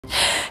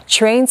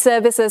Train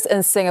services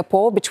in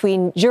Singapore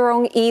between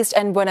Jurong East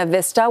and Buona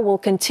Vista will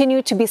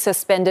continue to be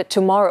suspended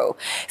tomorrow.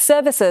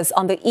 Services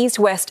on the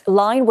East-West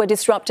line were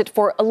disrupted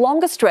for a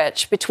longer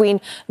stretch between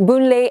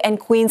Boon and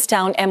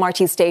Queenstown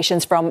MRT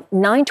stations from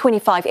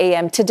 9:25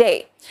 a.m.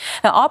 today.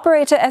 Now,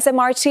 operator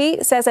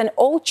SMRT says an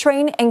old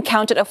train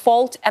encountered a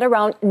fault at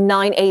around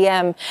 9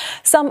 a.m.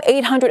 Some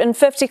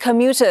 850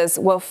 commuters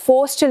were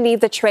forced to leave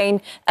the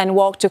train and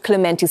walk to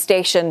Clementi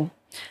station.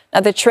 Now,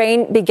 the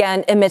train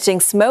began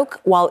emitting smoke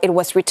while it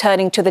was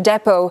returning to the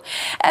depot.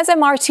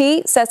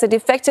 SMRT says the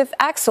defective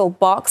axle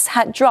box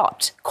had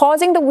dropped,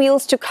 causing the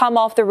wheels to come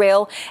off the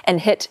rail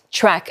and hit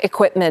track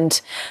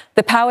equipment.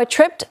 The power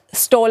tripped,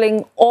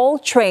 stalling all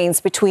trains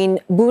between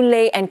Boon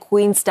and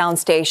Queenstown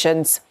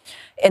stations.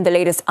 In the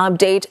latest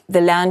update,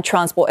 the Land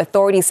Transport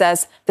Authority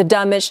says the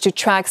damage to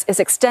tracks is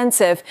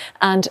extensive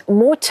and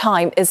more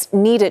time is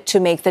needed to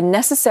make the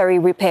necessary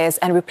repairs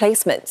and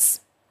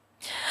replacements.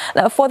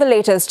 Now, for the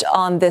latest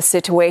on this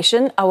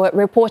situation, our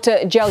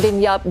reporter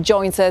Geraldine Yap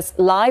joins us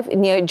live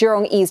near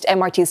Jurong East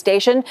MRT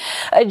station.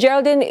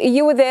 Geraldine,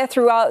 you were there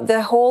throughout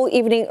the whole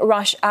evening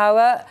rush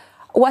hour.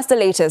 What's the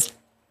latest?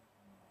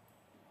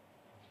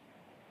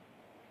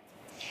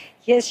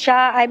 Yes,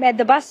 Shah, I'm at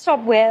the bus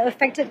stop where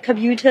affected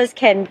commuters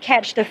can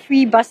catch the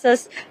free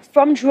buses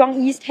from Jurong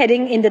East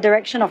heading in the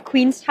direction of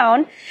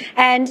Queenstown.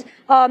 And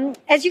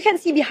as you can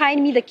see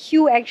behind me, the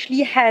queue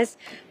actually has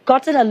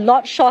gotten a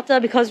lot shorter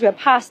because we're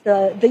past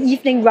the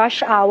evening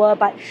rush hour.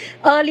 But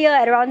earlier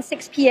at around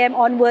 6 p.m.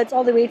 onwards,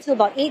 all the way till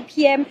about 8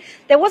 p.m.,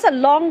 there was a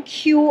long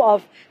queue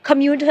of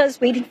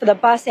commuters waiting for the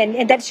bus,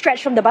 and that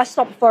stretched from the bus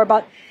stop for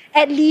about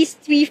at least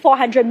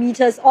 300-400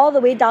 meters all the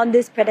way down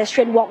this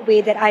pedestrian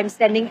walkway that I'm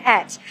standing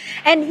at.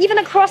 And even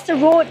across the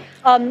road,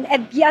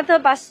 at the other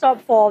bus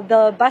stop for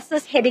the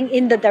buses heading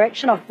in the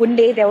direction of Boon,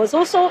 there was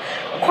also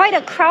quite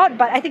a crowd,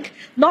 but I think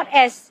not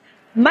as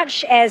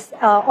much as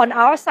on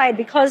our side,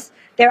 because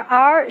there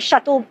are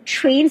shuttle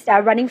trains that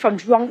are running from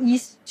Jurong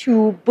East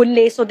to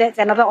Boon, so that's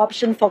another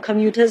option for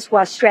commuters who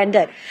are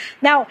stranded.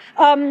 Now,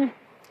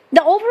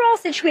 the overall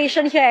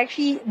situation here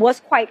actually was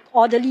quite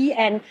orderly,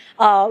 and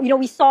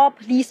we saw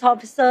police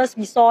officers,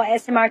 we saw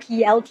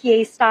SMRT,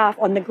 LTA staff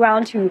on the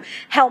ground to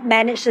help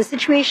manage the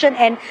situation,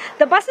 and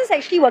the buses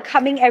actually were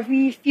coming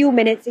every few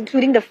minutes,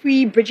 including the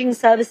free bridging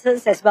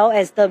services as well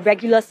as the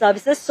regular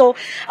services. So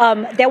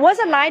there was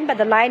a line, but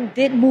the line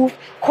did move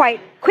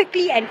quite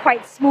quickly and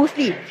quite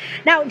smoothly.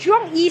 Now,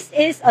 Jurong East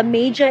is a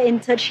major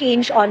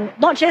interchange on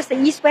not just the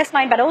East-West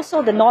line, but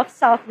also the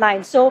North-South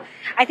line. So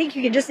I think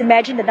you can just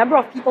imagine the number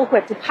of people who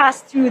have to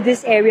pass through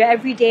this area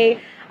every day,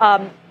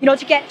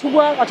 to get to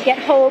work or to get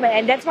home.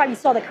 And that's why we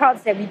saw the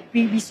crowds that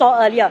we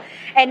saw earlier.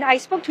 And I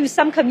spoke to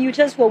some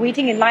commuters who were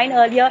waiting in line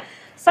earlier.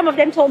 Some of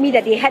them told me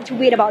that they had to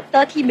wait about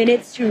 30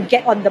 minutes to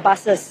get on the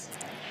buses.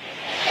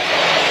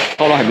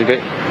 How long have you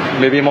waited?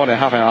 Maybe more than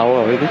half an hour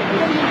already?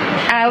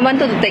 I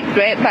wanted to take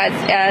Grab, but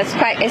it's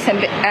quite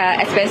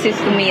expensive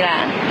to me.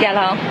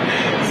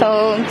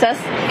 So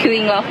just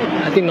queuing up.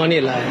 I think no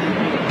need.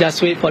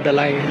 Just wait for the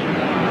line.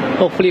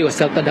 Hopefully it will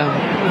settle down.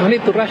 No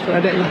need to rush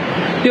like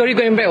that. You're already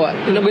going back, what?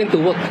 You're not going to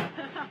work.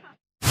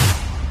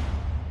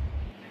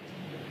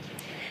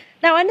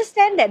 Now, I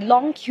understand that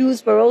long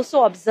queues were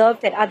also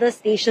observed at other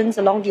stations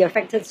along the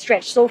affected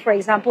stretch. So, for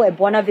example, at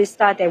Buona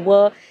Vista, there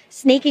were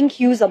snaking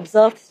queues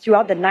observed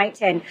throughout the night.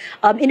 And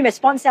in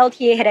response,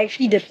 LTA had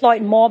actually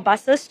deployed more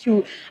buses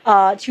to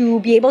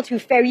be able to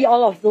ferry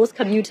all of those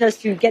commuters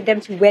to get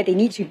them to where they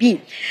need to be.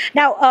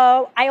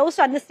 Now, I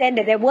also understand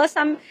that there were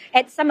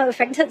at some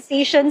affected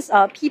stations,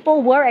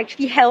 people were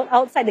actually held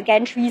outside the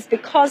gantries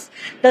because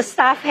the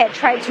staff had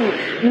tried to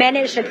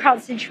manage the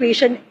crowd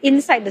situation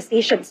inside the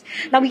stations.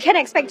 Now, we can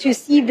expect to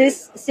see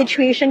this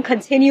situation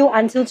continue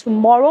until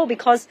tomorrow,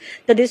 because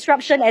the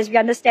disruption, as we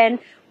understand,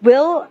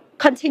 will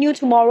continue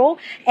tomorrow,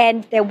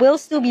 and there will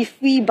still be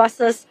free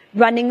buses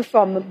running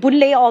from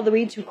Boon all the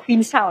way to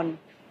Queenstown.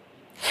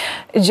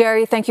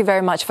 Jerry, thank you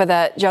very much for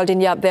that.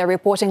 Geraldine Yap there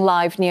reporting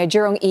live near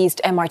Jurong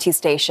East MRT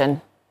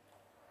station.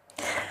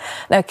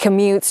 Now,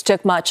 commutes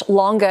took much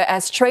longer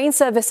as train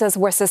services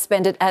were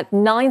suspended at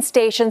 9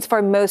 stations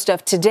for most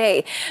of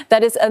today.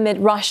 That is amid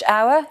rush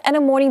hour and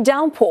a morning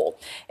downpour.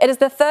 It is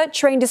the third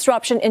train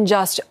disruption in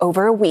just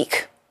over a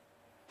week.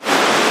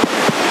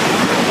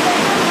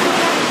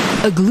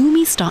 A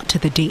gloomy start to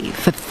the day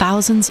for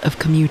thousands of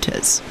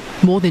commuters.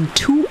 More than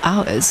 2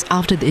 hours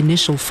after the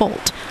initial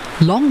fault,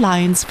 long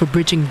lines for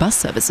bridging bus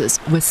services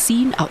were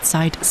seen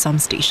outside some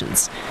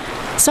stations.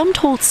 Some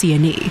told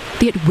CNA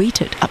they had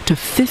waited up to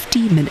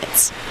 50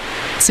 minutes.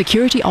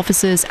 Security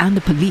officers and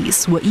the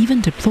police were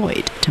even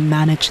deployed to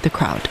manage the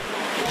crowd.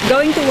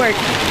 Going to work,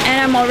 and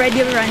I'm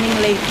already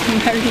running late. I'm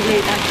very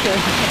late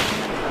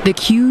actually. The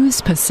queues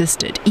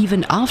persisted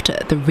even after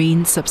the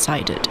rain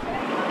subsided.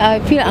 I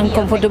feel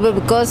uncomfortable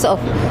because I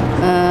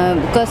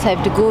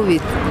have to go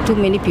with too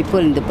many people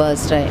in the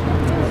bus, right?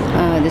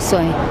 That's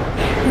why.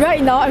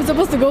 Right now, I'm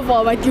supposed to go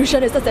for my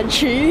tuition. It starts at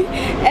 3,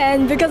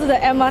 and because of the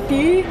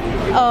MRT,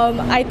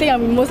 I think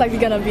I'm most likely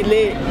gonna be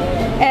late.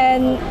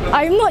 And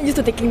I'm not used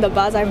to taking the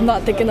bus. I've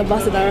not taken the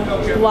bus in a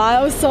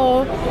while,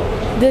 so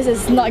this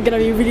is not gonna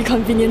be really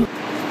convenient.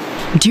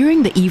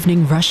 During the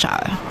evening rush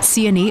hour,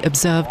 CNA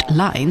observed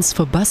lines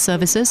for bus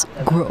services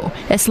grow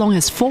as long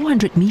as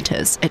 400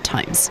 meters at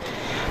times.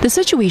 The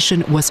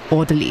situation was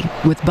orderly,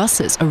 with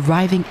buses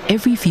arriving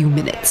every few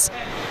minutes.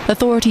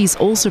 Authorities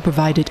also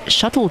provided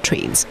shuttle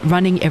trains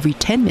running every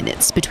 10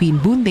 minutes between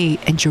Boon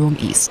and Jurong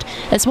East,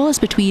 as well as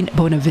between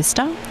Buona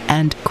Vista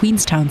and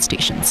Queenstown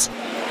stations.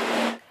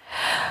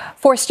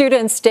 For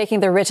students taking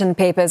the written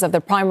papers of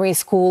the primary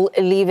school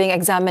leaving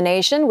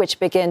examination, which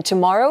begin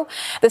tomorrow,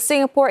 the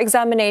Singapore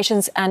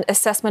Examinations and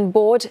Assessment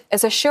Board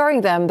is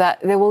assuring them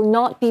that they will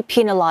not be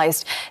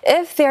penalised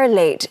if they are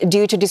late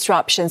due to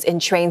disruptions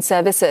in train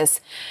services.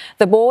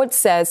 The board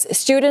says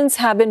students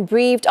have been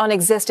briefed on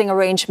existing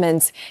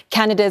arrangements.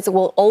 Candidates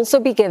will also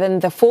be given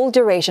the full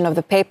duration of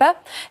the paper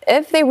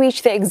if they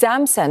reach the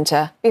exam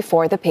centre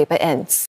before the paper ends.